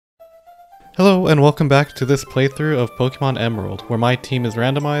Hello and welcome back to this playthrough of Pokemon Emerald, where my team is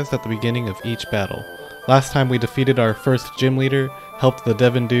randomized at the beginning of each battle. Last time we defeated our first gym leader, helped the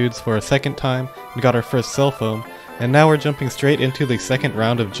Devon dudes for a second time, and got our first cell phone, and now we're jumping straight into the second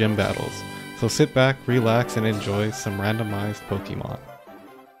round of gym battles. So sit back, relax, and enjoy some randomized Pokemon.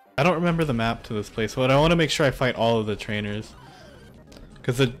 I don't remember the map to this place, but I want to make sure I fight all of the trainers.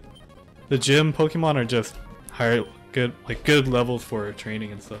 Because the gym Pokemon are just higher, good levels for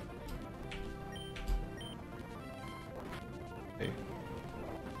training and stuff.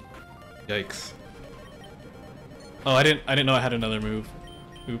 Yikes. Oh, I didn't know I had another move.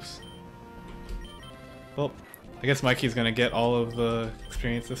 Oops. Well, I guess Mikey's gonna get all of the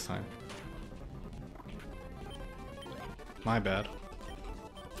experience this time. My bad.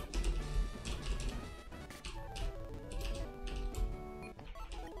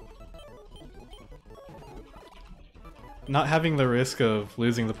 Not having the risk of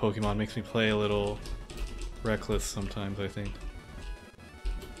losing the Pokemon makes me play a little reckless sometimes, I think.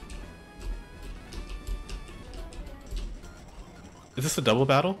 Is this a double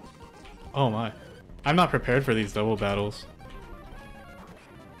battle? Oh my. I'm not prepared for these double battles.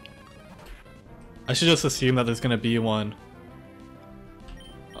 I should just assume that there's gonna be one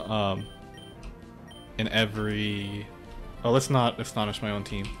in every... Oh, let's not astonish my own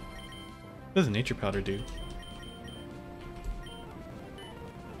team. What does Nature Powder do?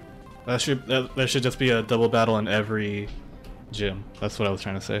 That should just be a double battle in every gym. That's what I was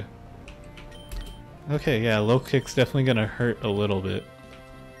trying to say. Okay, yeah, low kick's definitely gonna hurt a little bit.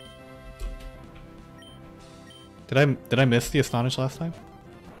 Did I miss the Astonish last time?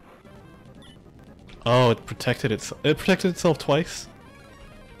 Oh, it protected itself twice?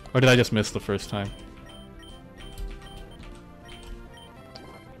 Or did I just miss the first time?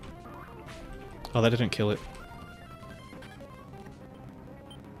 Oh, that didn't kill it.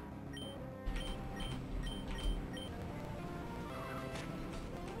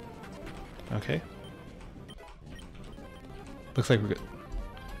 Okay. Looks like we're good.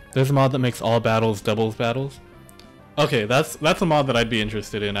 There's a mod that makes all battles doubles battles. Okay, that's a mod that I'd be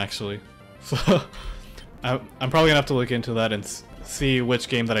interested in actually. So I'm probably gonna have to look into that and see which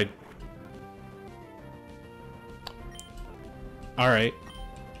game that I. All right.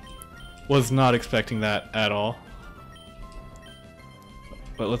 Was not expecting that at all.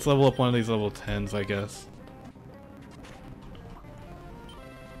 But let's level up one of these level 10s, I guess.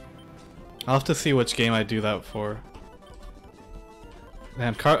 I'll have to see which game I do that for.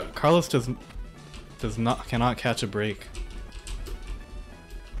 Man, Carlos cannot catch a break.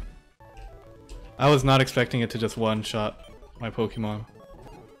 I was not expecting it to just one-shot my Pokemon.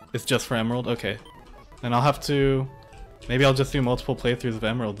 It's just for Emerald? Okay. Then I'll have to... Maybe I'll just do multiple playthroughs of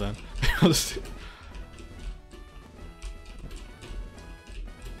Emerald then.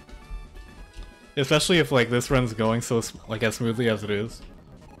 Especially if like this run's going so like as smoothly as it is.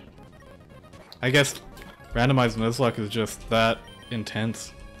 I guess randomized Nuzlocke is just that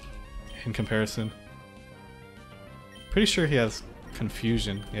intense in comparison. Pretty sure he has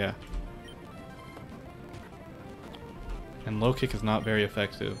confusion, yeah. And low kick is not very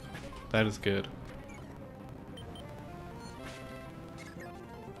effective. That is good.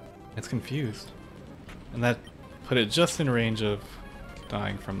 It's confused. And that put it just in range of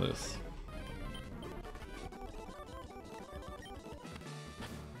dying from this.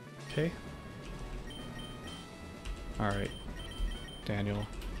 Okay. Alright. Daniel.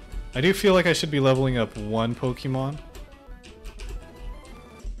 I do feel like I should be leveling up one Pokemon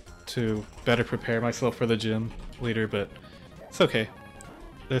to better prepare myself for the gym leader, but it's okay.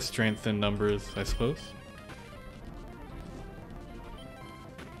 There's strength in numbers, I suppose.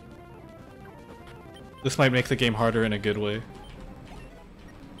 This might make the game harder in a good way.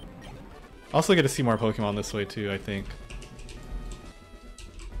 Also get to see more Pokemon this way too, I think.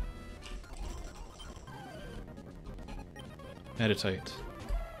 Meditite.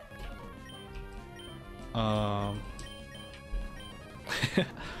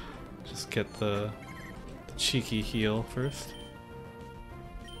 Just get the cheeky heal first.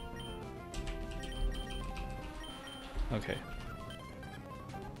 Okay.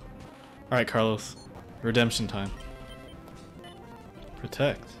 Alright, Carlos. Redemption time.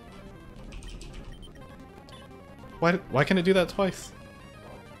 Protect. Why can it do that twice?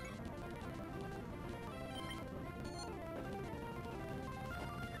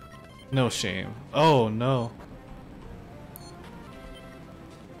 No shame. Oh no.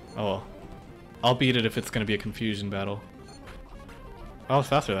 Oh well. I'll beat it if it's gonna be a confusion battle. I was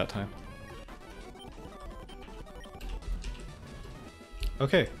faster that time.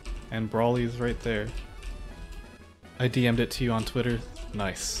 Okay, and Brawly's right there. I DM'd it to you on Twitter.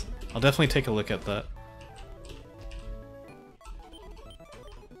 Nice. I'll definitely take a look at that.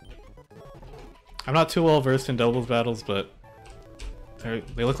 I'm not too well versed in doubles battles, but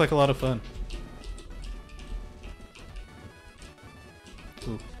they look like a lot of fun.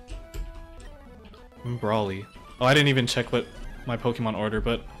 Ooh. Brawly. Oh, I didn't even check what my Pokemon order,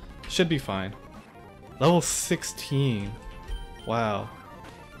 but should be fine. Level 16. Wow.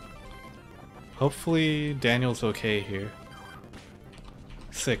 Hopefully Daniel's okay here.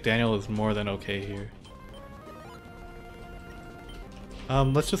 Sick, Daniel is more than okay here.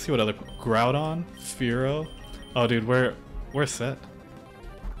 Let's just see what other Groudon, Fearow. Oh dude, we're set.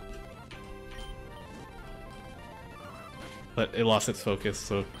 But it lost its focus,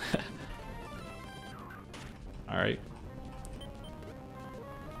 so alright.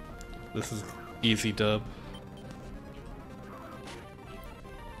 This is easy dub.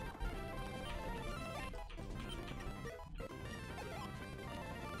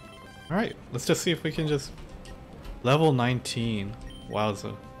 Alright, let's just see if we can just level 19.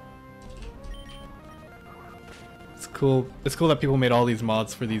 Wowza. It's cool. It's cool that people made all these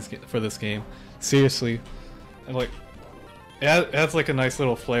mods for this game. Seriously. And like it adds like a nice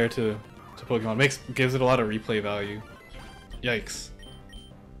little flair to Pokemon. Gives it a lot of replay value. Yikes.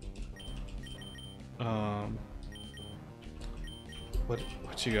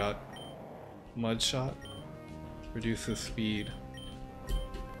 What you got? Mud Shot? Reduces speed.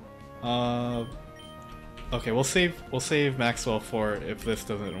 Okay, we'll save Maxwell for if this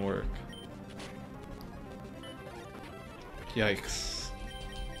doesn't work. Yikes.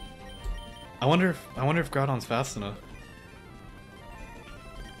 I wonder if Groudon's fast enough.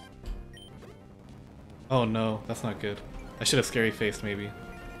 Oh no, that's not good. I should have scary faced maybe.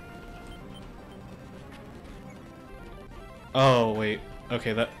 Oh wait.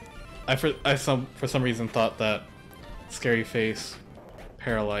 Okay, that I for some reason thought that scary face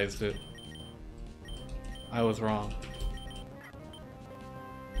paralyzed it. I was wrong.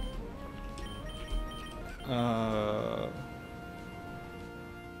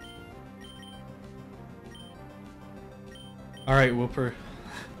 Alright, Whooper.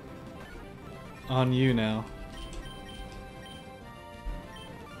 On you now.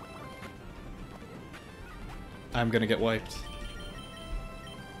 I'm gonna get wiped.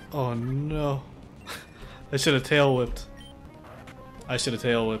 Oh no. I should have tail whipped. I should have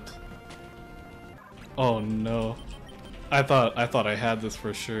tail whipped. Oh no. I thought I had this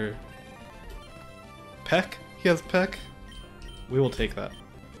for sure. Peck? He has Peck? We will take that.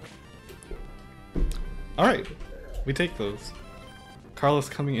 Alright. We take those. Carlos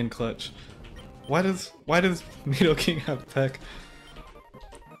coming in clutch. Why does Nidoking have Peck?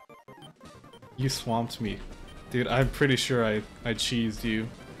 You swamped me. Dude, I'm pretty sure I cheesed you.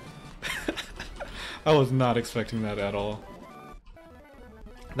 I was not expecting that at all.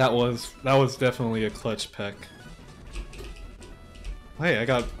 That was definitely a clutch Peck. Hey, I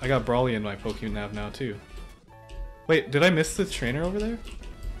got Brawly in my Pokénav now too. Wait, did I miss the trainer over there?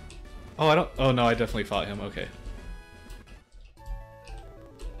 Oh no, I definitely fought him, okay.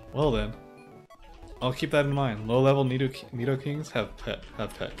 Well then. I'll keep that in mind. Low level Nidokings have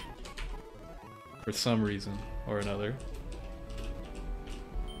Peck. For some reason or another.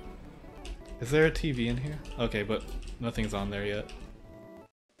 Is there a TV in here? Okay, but nothing's on there yet.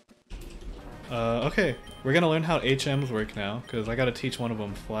 Okay, we're gonna learn how HMs work now, because I gotta teach one of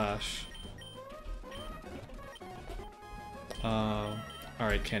them Flash.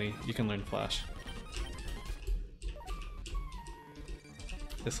 Alright Kenny, you can learn Flash.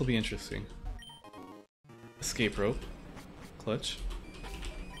 This will be interesting. Escape rope. Clutch.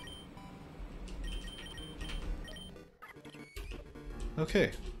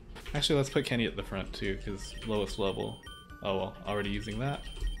 Okay. Actually, let's put Kenny at the front too, because lowest level. Oh well, already using that.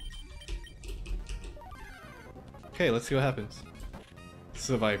 Okay, let's see what happens. This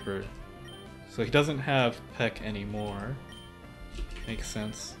is a Viper. So he doesn't have Peck anymore. Makes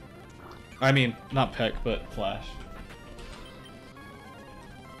sense. I mean, not Peck, but Flash.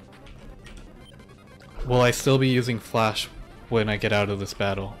 Will I still be using Flash when I get out of this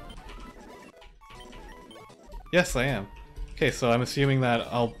battle? Yes, I am. Okay, so I'm assuming that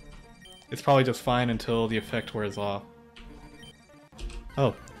it's probably just fine until the effect wears off.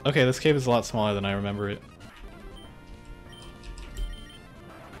 Oh, okay, this cave is a lot smaller than I remember it.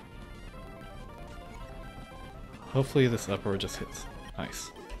 Hopefully this upper just hits.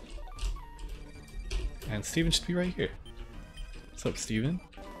 Nice. And Steven should be right here. What's up, Steven?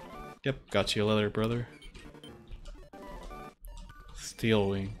 Yep, got you a leather, brother. Steel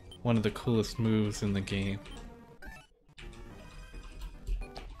Wing, one of the coolest moves in the game.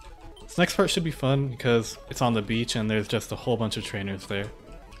 This next part should be fun because it's on the beach and there's just a whole bunch of trainers there.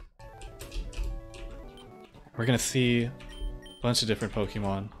 We're gonna see a bunch of different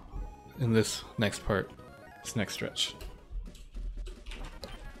Pokemon in this next part, this next stretch.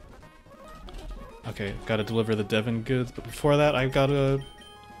 Okay, gotta deliver the Devon goods, but before that I gotta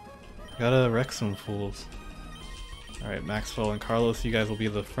wreck some fools. Alright, Maxwell and Carlos, you guys will be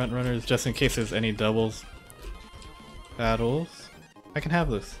the front runners, just in case there's any doubles battles. I can have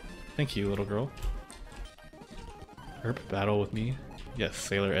this. Thank you, little girl. Herp, battle with me. Yes,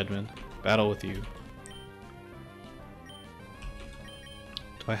 Sailor Edmund. Battle with you.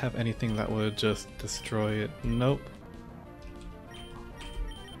 Do I have anything that would just destroy it? Nope.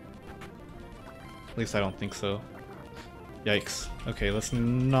 At least I don't think so. Yikes. Okay, let's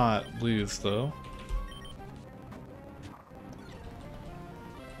not lose though.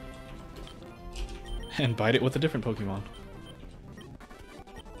 And bite it with a different Pokemon.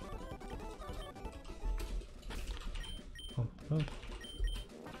 Oh, oh.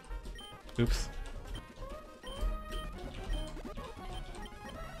 Oops.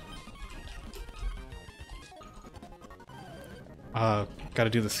 Gotta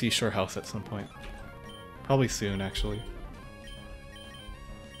do the seashore house at some point. Probably soon, actually.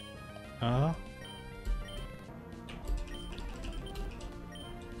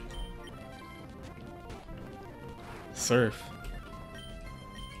 Surf.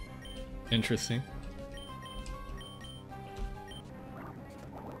 Interesting.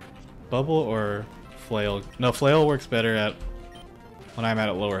 Bubble or flail? No, flail works better at when I'm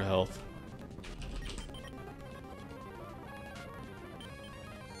at lower health.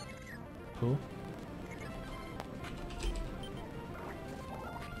 Cool.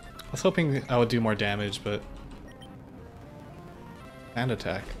 I was hoping I would do more damage, but... And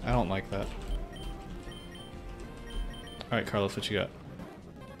attack. I don't like that. Alright, Carlos, what you got?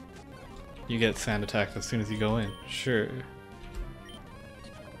 You get sand attack as soon as you go in. Sure.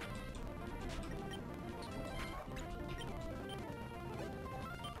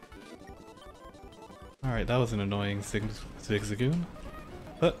 Alright, that was an annoying Zigzagoon.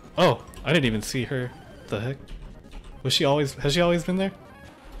 But, oh! I didn't even see her. What the heck? Was she always... Has she always been there?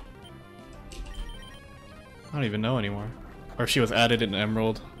 I don't even know anymore. Or if she was added in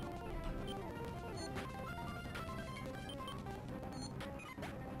Emerald.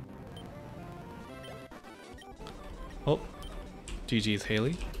 Oh. GG's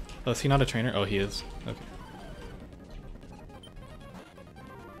Haley. Oh, is he not a trainer? Oh, he is. Okay.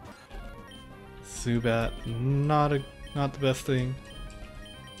 Zubat, not the best thing.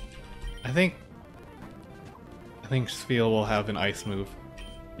 I think Spheal will have an ice move.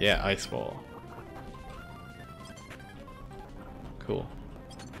 Yeah, Ice Ball. Cool.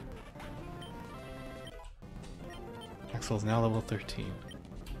 Maxwell's now level 13.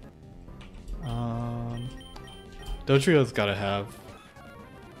 Dodrio's gotta have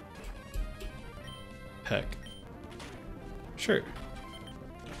Peck. Sure.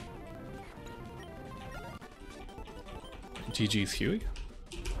 GG's Huey.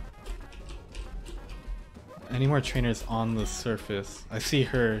 Any more trainers on the surface? I see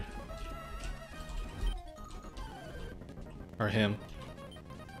her. Or him.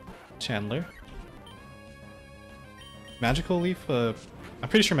 Chandler. Magical Leaf? I'm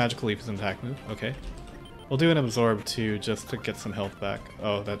pretty sure Magical Leaf is an attack move. Okay. We'll do an Absorb too, just to get some health back.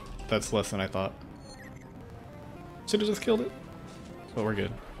 Oh, that's less than I thought. Should've just killed it. But we're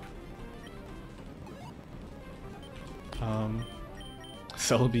good.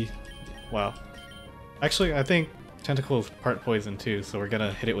 Celebi. Wow. Actually, I think Tentacle is part poison too, so we're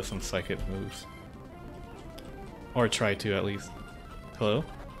gonna hit it with some psychic moves. Or try to, at least. Hello?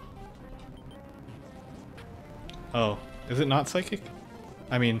 Oh, is it not psychic?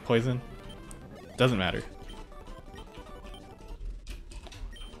 I mean, poison? Doesn't matter.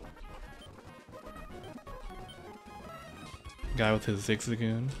 Guy with his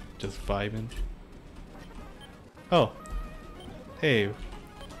Zigzagoon, just vibing. Oh. Hey.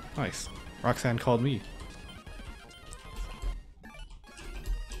 Nice. Roxanne called me.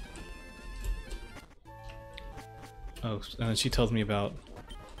 Oh, and then she tells me about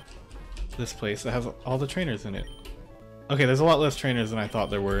this place that has all the trainers in it. Okay, there's a lot less trainers than I thought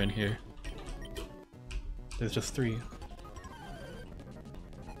there were in here. There's just 3.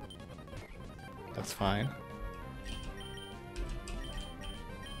 That's fine.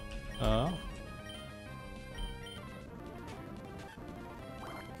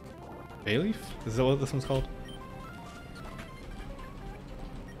 Bayleaf? Is that what this one's called?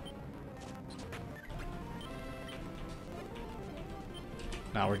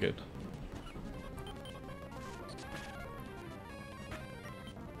 Now we're good.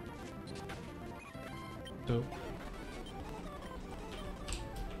 Dope.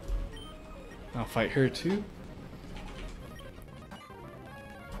 I'll fight her too.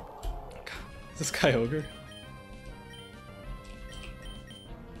 This guy ogre?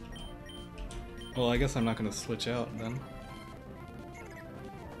 Well, I guess I'm not gonna switch out then.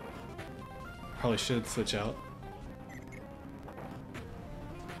 Probably should switch out.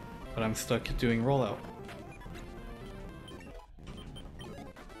 But I'm stuck doing rollout.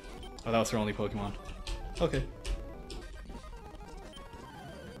 Oh, that was her only Pokemon. Okay.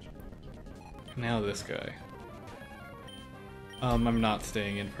 Now this guy. I'm not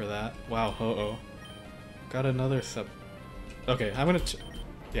staying in for that. Wow, ho-oh. Got another Okay, I'm gonna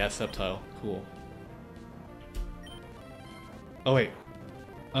yeah, Sceptile. Cool. Oh wait.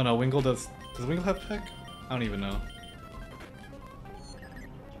 Oh no, Wingull does Wingull have Peck? I don't even know.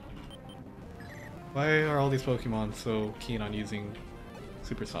 Why are all these Pokemon so keen on using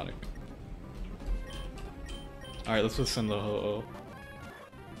Supersonic? Alright, let's just send the Ho-Oh.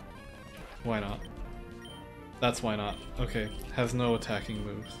 Why not? That's why not. Okay, has no attacking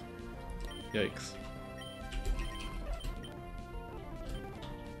moves. Yikes.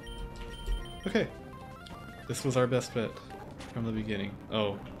 Okay. This was our best bet from the beginning.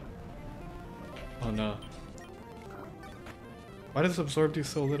 Oh. Oh no. Why does Absorb do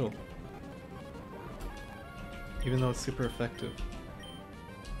so little? Even though it's super effective.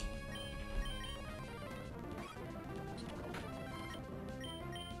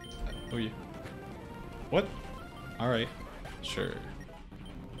 Oh, yeah. What? Alright. Sure.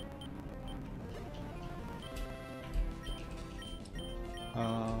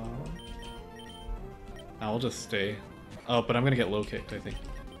 I'll just stay. Oh, but I'm gonna get low kicked, I think.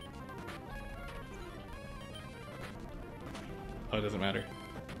 Oh, it doesn't matter.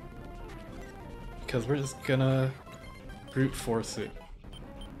 Because we're just gonna brute force it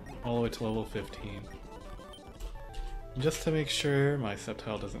all the way to level 15. Just to make sure my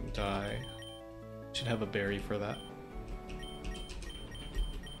Sceptile doesn't die. Should have a berry for that.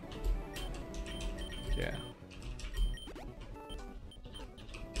 Yeah.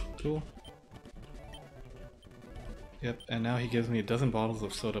 Cool. Yep, and now he gives me a dozen bottles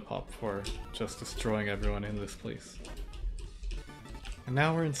of soda pop for just destroying everyone in this place. And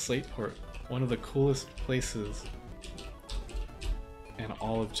now we're in Slateport, one of the coolest places in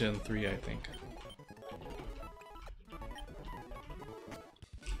all of Gen 3, I think.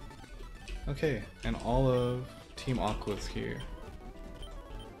 Okay, and all of Team Aqua's here.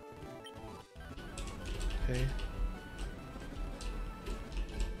 Okay.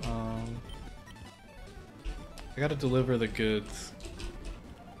 I gotta deliver the goods.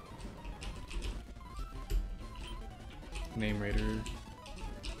 Name Raider.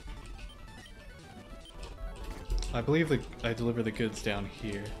 I believe I deliver the goods down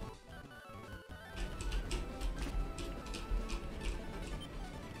here.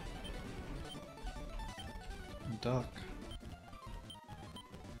 Duck.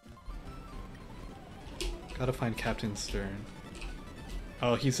 Gotta find Captain Stern.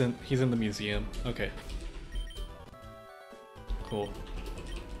 Oh, he's in the museum. Okay. Cool.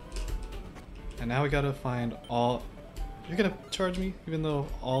 And now we gotta find all... You're gonna charge me even though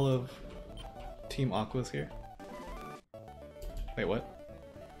all of Team Aqua's here? Wait, what?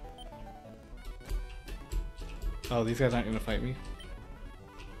 Oh, these guys aren't gonna fight me?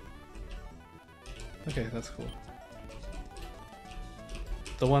 Okay, that's cool.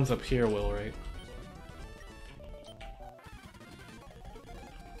 The ones up here will, right?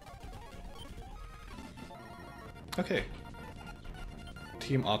 Okay.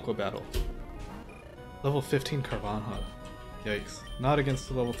 Team Aqua battle. Level 15 Carvanha. Yikes. Not against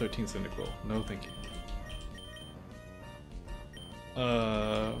the level 13 Cyndaquil. No thank you.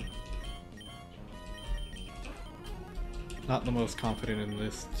 Not the most confident in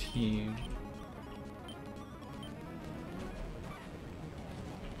this team.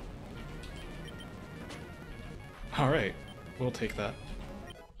 Alright, we'll take that.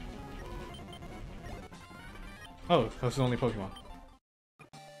 Oh, that's the only Pokemon.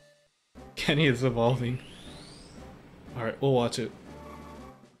 Kenny is evolving. Alright, we'll watch it.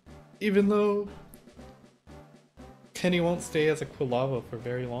 Even though Kenny won't stay as a Quilava for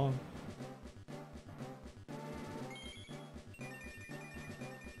very long.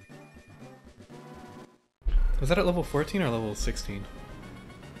 Was that at level 14 or level 16?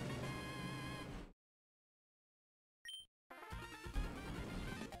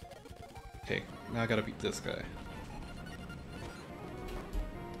 Okay, now I gotta beat this guy.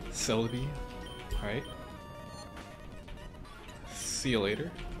 Celebi. Alright. See you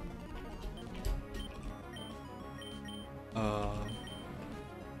later.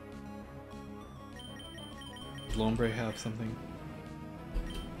 Does Lombre have something?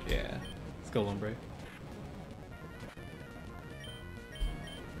 Yeah. Let's go Lombre.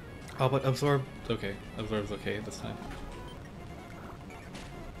 Oh, but absorb. Okay, absorb's okay this time.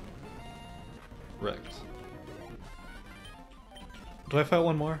 Wrecked. Do I fight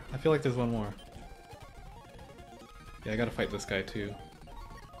one more? I feel like there's one more. Yeah, I gotta fight this guy too.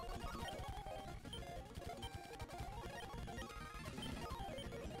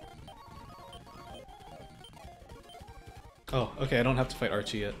 Oh, okay, I don't have to fight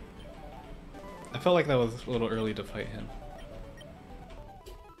Archie yet. I felt like that was a little early to fight him.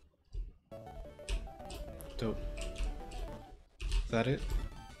 Dope. Is that it?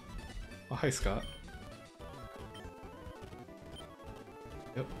 Oh, hi Scott.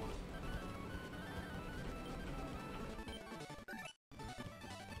 Yep.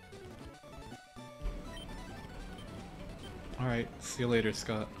 Alright, see you later,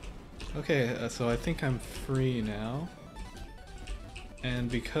 Scott. Okay, so I think I'm free now. And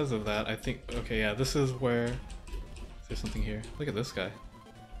because of that, I think... Okay, yeah, this is where... Is there something here? Look at this guy.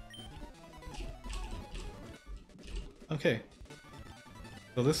 Okay.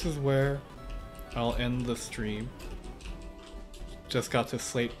 So this is where I'll end the stream. Just got to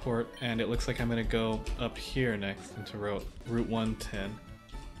Slateport, and it looks like I'm gonna go up here next into Route 110.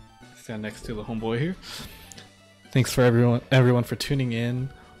 Stand next to the homeboy here. Thanks for everyone for tuning in.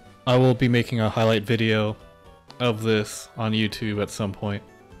 I will be making a highlight video of this on YouTube at some point.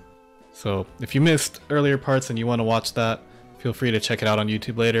 So if you missed earlier parts and you want to watch that, feel free to check it out on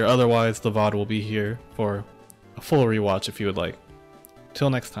YouTube later. Otherwise, the VOD will be here for a full rewatch if you would like. Till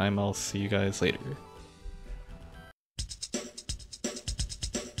next time, I'll see you guys later.